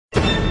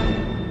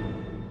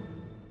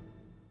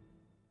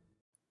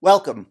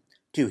Welcome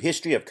to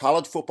History of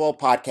College Football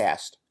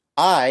Podcast.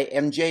 I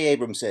am Jay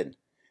Abramson,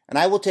 and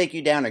I will take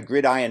you down a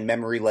gridiron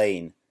memory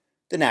lane.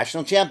 The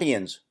national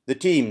champions, the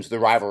teams, the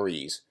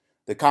rivalries,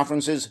 the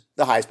conferences,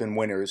 the Heisman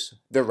winners,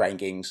 the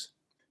rankings.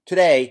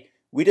 Today,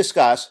 we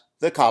discuss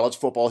the college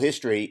football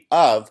history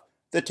of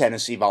the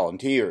Tennessee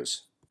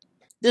Volunteers.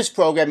 This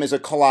program is a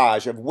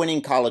collage of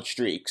winning college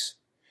streaks,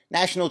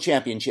 national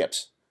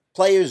championships,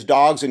 players,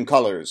 dogs, and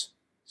colors,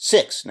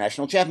 6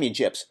 national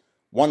championships,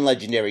 1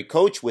 legendary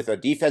coach with a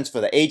defense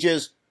for the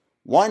ages,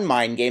 1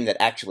 mind game that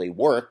actually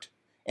worked,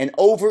 an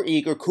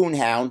overeager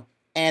coonhound,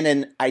 and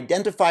an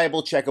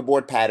identifiable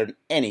checkerboard pattern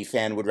any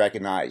fan would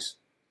recognize.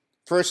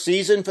 First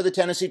season for the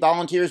Tennessee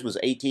Volunteers was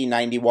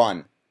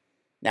 1891.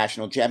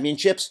 National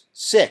championships,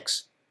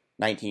 6,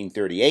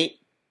 1938,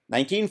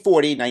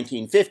 1940,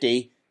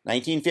 1950,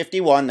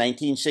 1951,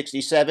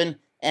 1967,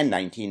 and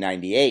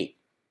 1998.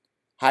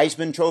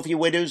 Heisman Trophy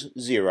winners,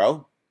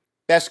 0.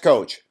 Best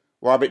coach,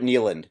 Robert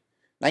Neyland,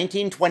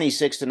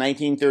 1926 to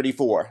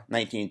 1934,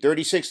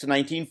 1936 to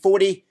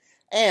 1940,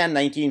 and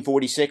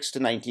 1946 to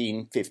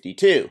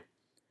 1952.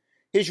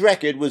 His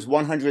record was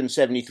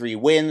 173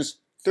 wins,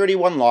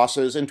 31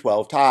 losses, and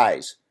 12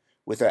 ties,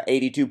 with an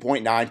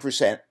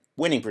 82.9%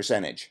 winning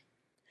percentage.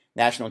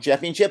 National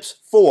championships,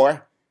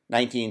 4,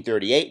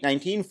 1938,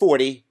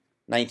 1940,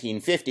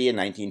 1950, and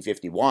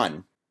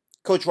 1951.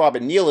 Coach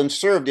Robert Neyland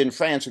served in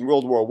France in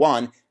World War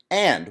I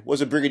and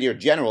was a brigadier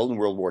general in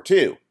World War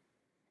II.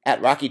 At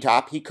Rocky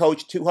Top, he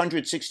coached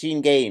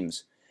 216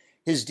 games.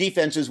 His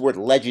defenses were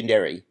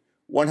legendary.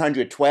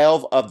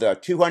 112 of the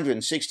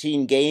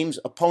 216 games,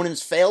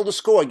 opponents failed to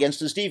score against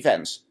his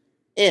defense.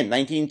 In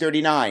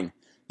 1939,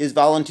 his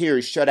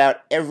Volunteers shut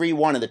out every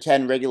one of the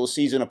 10 regular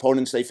season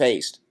opponents they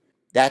faced.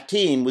 That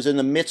team was in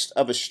the midst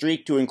of a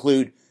streak to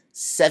include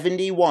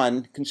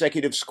 71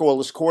 consecutive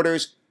scoreless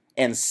quarters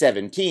and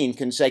 17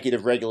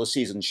 consecutive regular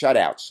season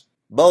shutouts.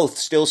 Both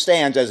still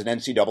stands as an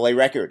NCAA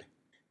record.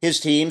 His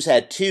teams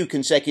had 2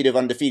 consecutive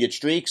undefeated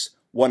streaks,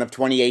 one of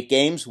 28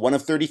 games, one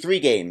of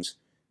 33 games.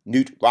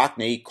 Knute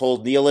Rockne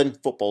called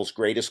Neyland football's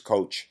greatest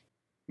coach.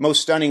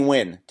 Most stunning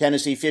win,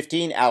 Tennessee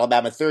 15,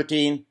 Alabama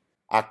 13,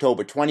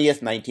 October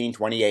 20th,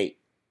 1928.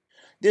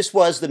 This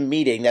was the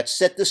meeting that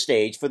set the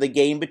stage for the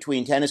game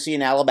between Tennessee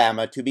and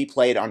Alabama to be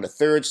played on the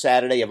 3rd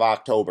Saturday of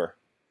October.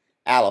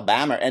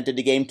 Alabama entered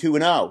the game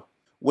 2-0,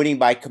 winning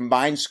by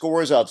combined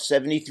scores of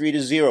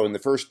 73-0 in the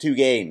first 2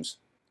 games.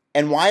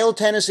 And while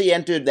Tennessee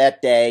entered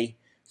that day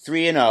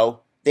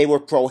 3-0, they were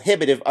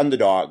prohibitive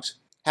underdogs.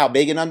 How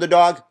big an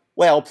underdog?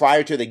 Well,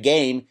 prior to the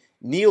game,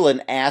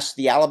 Neyland asked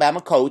the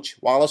Alabama coach,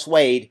 Wallace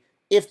Wade,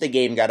 if the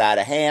game got out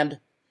of hand,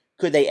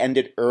 could they end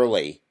it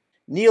early?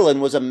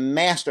 Neyland was a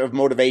master of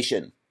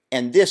motivation,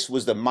 and this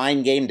was the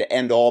mind game to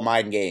end all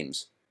mind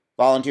games.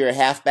 Volunteer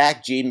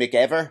halfback Gene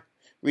McEver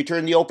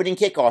returned the opening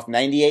kickoff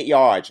 98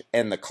 yards,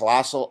 and the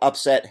colossal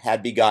upset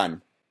had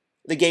begun.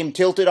 The game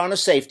tilted on a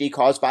safety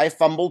caused by a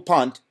fumbled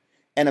punt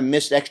and a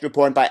missed extra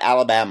point by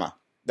Alabama.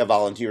 The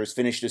Volunteers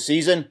finished the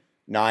season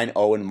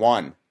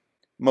 9-0-1.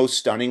 Most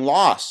stunning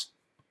loss,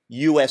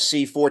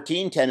 USC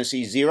 14,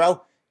 Tennessee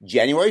 0,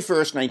 January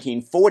 1st,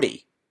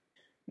 1940.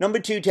 Number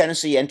 2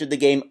 Tennessee entered the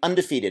game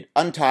undefeated,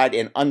 untied,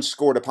 and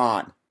unscored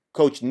upon.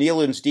 Coach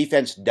Neyland's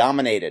defense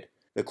dominated.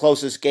 The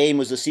closest game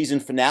was the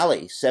season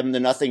finale,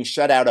 7-0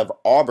 shutout of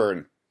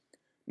Auburn.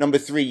 Number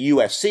 3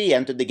 USC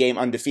entered the game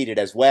undefeated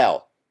as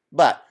well,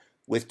 but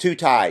with 2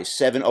 ties,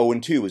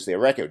 7-0-2 was their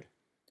record.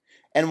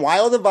 And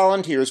while the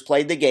Volunteers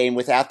played the game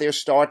without their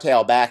star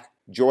tailback,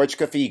 George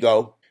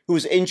Cafigo, who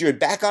was injured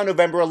back on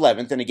November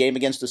 11th in a game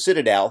against the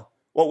Citadel,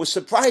 what was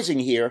surprising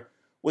here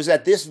was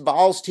that this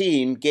Vols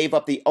team gave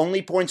up the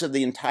only points of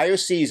the entire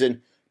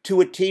season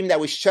to a team that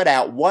was shut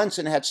out once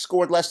and had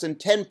scored less than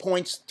 10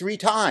 points 3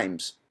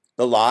 times.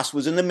 The loss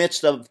was in the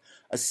midst of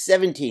a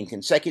 17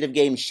 consecutive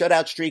game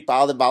shutout streak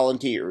by the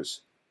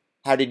Volunteers.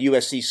 How did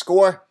USC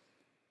score?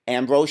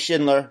 Ambrose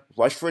Schindler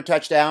rushed for a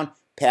touchdown,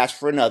 passed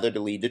for another to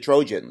lead the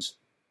Trojans.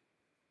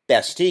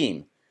 Best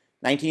team,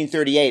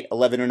 1938,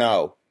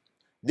 11-0.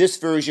 This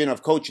version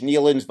of Coach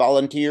Neyland's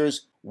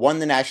Volunteers won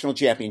the national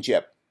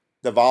championship.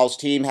 The Vols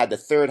team had the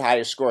 3rd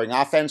highest scoring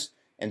offense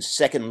and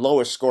 2nd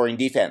lowest scoring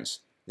defense.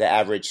 The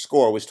average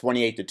score was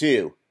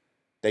 28-2.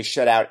 They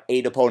shut out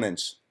 8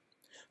 opponents.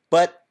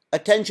 But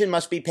attention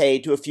must be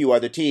paid to a few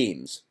other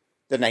teams.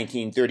 The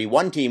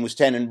 1931 team was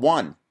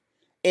 10-1.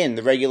 In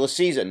the regular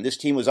season, this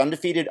team was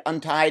undefeated,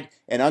 untied,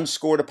 and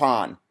unscored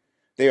upon.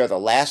 They are the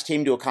last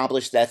team to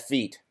accomplish that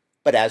feat.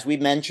 But as we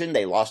mentioned,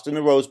 they lost in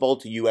the Rose Bowl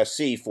to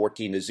USC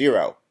 14-0.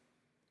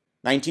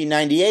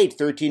 1998,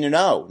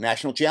 13-0,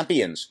 national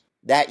champions.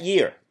 That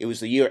year, it was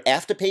the year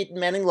after Peyton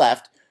Manning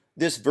left,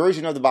 this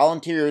version of the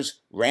Volunteers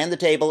ran the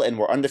table and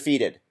were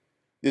undefeated.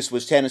 This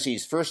was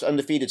Tennessee's first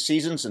undefeated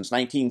season since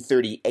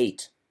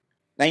 1938.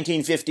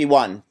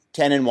 1951,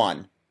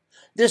 10-1.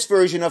 This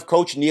version of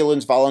Coach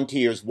Neyland's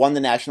Volunteers won the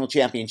national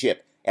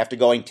championship after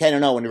going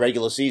 10-0 in the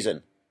regular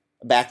season.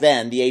 Back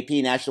then, the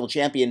AP national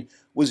champion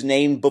was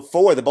named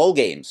before the bowl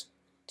games.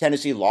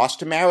 Tennessee lost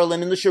to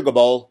Maryland in the Sugar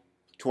Bowl,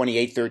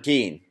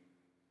 28-13.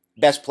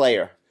 Best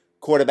player,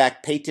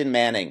 Quarterback Peyton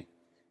Manning.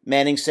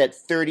 Manning set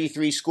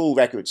 33 school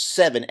records,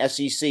 7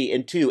 SEC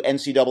and 2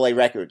 NCAA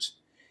records.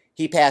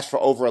 He passed for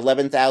over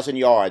 11,000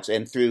 yards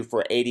and threw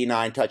for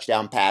 89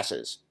 touchdown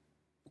passes.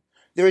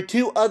 There are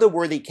 2 other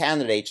worthy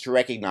candidates to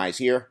recognize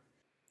here.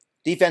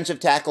 Defensive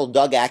tackle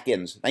Doug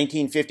Atkins,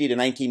 1950 to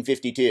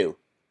 1952.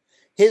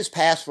 His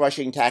pass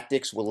rushing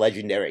tactics were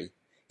legendary.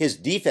 His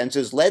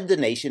defenses led the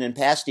nation in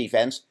pass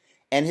defense,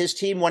 and his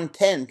team won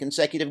 10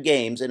 consecutive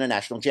games in a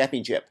national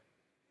championship.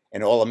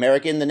 An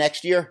All-American the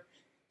next year,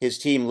 his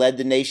team led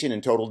the nation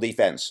in total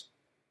defense.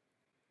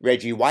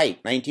 Reggie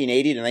White,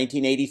 1980 to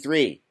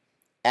 1983.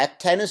 At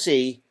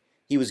Tennessee,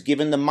 he was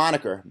given the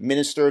moniker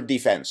Minister of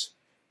Defense.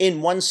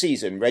 In one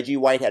season, Reggie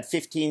White had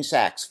 15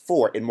 sacks,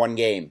 4 in one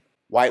game.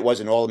 White was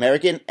an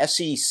All-American,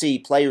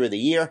 SEC Player of the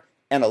Year,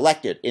 and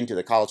elected into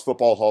the College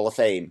Football Hall of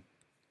Fame.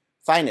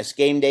 Finest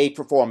game day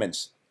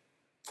performance.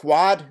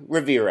 Fuad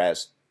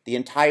Ramirez. The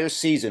entire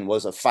season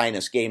was a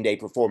finest game day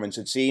performance,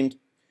 it seemed.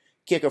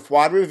 Kicker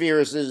Fuad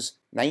Ramirez's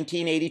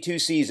 1982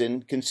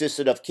 season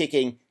consisted of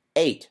kicking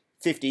 8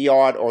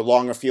 50-yard or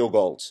longer field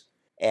goals,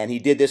 and he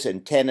did this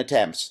in 10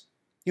 attempts.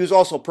 He was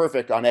also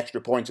perfect on extra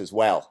points as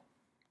well.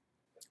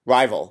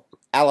 Rival,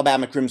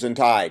 Alabama Crimson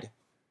Tide.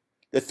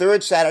 The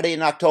third Saturday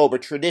in October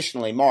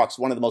traditionally marks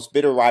one of the most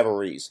bitter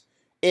rivalries.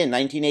 In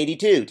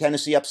 1982,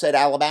 Tennessee upset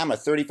Alabama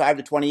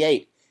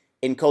 35-28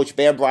 in Coach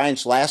Bear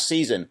Bryant's last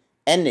season,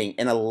 ending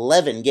an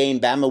 11-game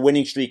Bama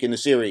winning streak in the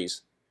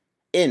series.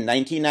 In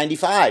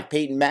 1995,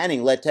 Peyton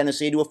Manning led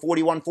Tennessee to a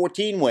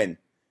 41-14 win.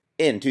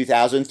 In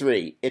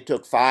 2003, it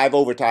took 5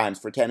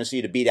 overtimes for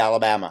Tennessee to beat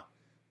Alabama.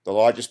 The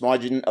largest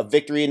margin of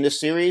victory in this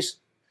series?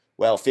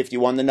 Well,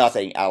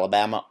 51-0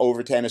 Alabama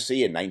over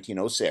Tennessee in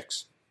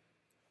 1906.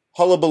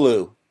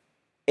 Hullabaloo.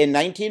 In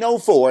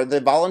 1904,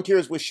 the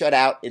Volunteers were shut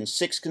out in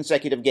 6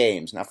 consecutive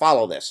games. Now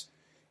follow this.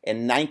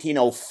 In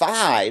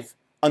 1905,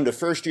 under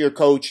first-year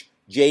coach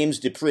James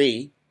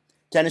Dupree,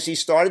 Tennessee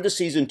started the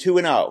season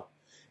 2-0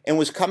 and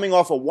was coming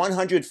off a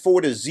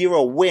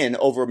 104-0 win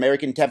over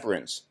American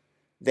Temperance.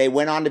 They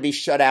went on to be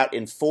shut out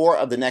in 4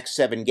 of the next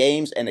 7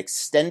 games and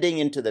extending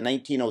into the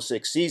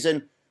 1906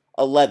 season,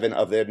 11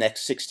 of their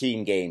next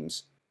 16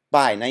 games.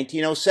 By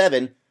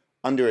 1907,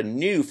 under a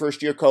new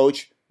first-year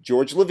coach,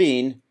 George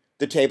Levine,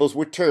 the tables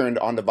were turned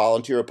on the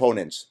Volunteer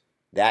opponents.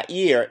 That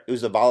year, it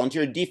was the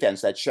Volunteer defense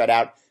that shut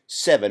out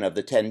 7 of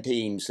the 10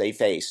 teams they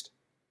faced.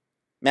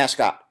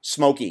 Mascot,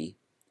 Smokey.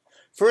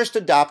 First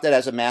adopted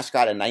as a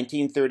mascot in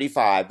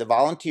 1935, the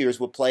Volunteers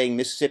were playing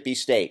Mississippi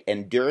State,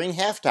 and during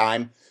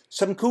halftime,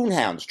 some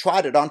coonhounds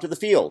trotted onto the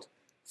field.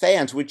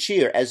 Fans would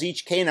cheer as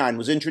each canine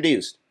was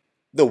introduced.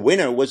 The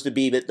winner was to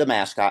be the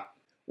mascot.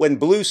 When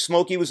Blue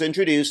Smokey was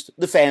introduced,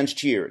 the fans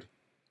cheered.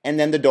 And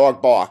then the dog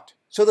barked,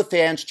 so the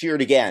fans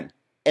cheered again.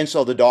 And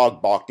so the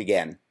dog barked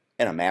again,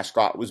 and a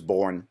mascot was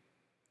born.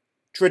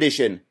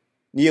 Tradition,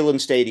 Neyland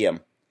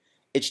Stadium.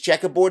 Its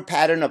checkerboard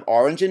pattern of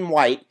orange and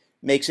white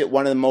makes it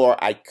one of the more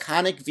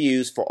iconic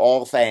views for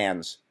all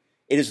fans.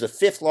 It is the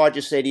 5th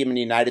largest stadium in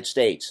the United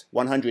States,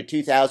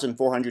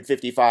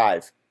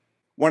 102,455.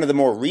 One of the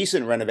more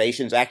recent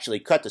renovations actually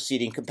cut the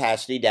seating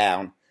capacity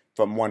down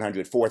from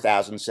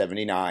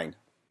 104,079.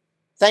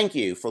 Thank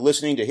you for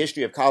listening to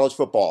History of College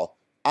Football.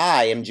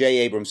 I am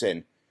Jay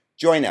Abramson.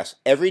 Join us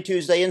every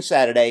Tuesday and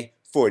Saturday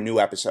for a new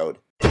episode.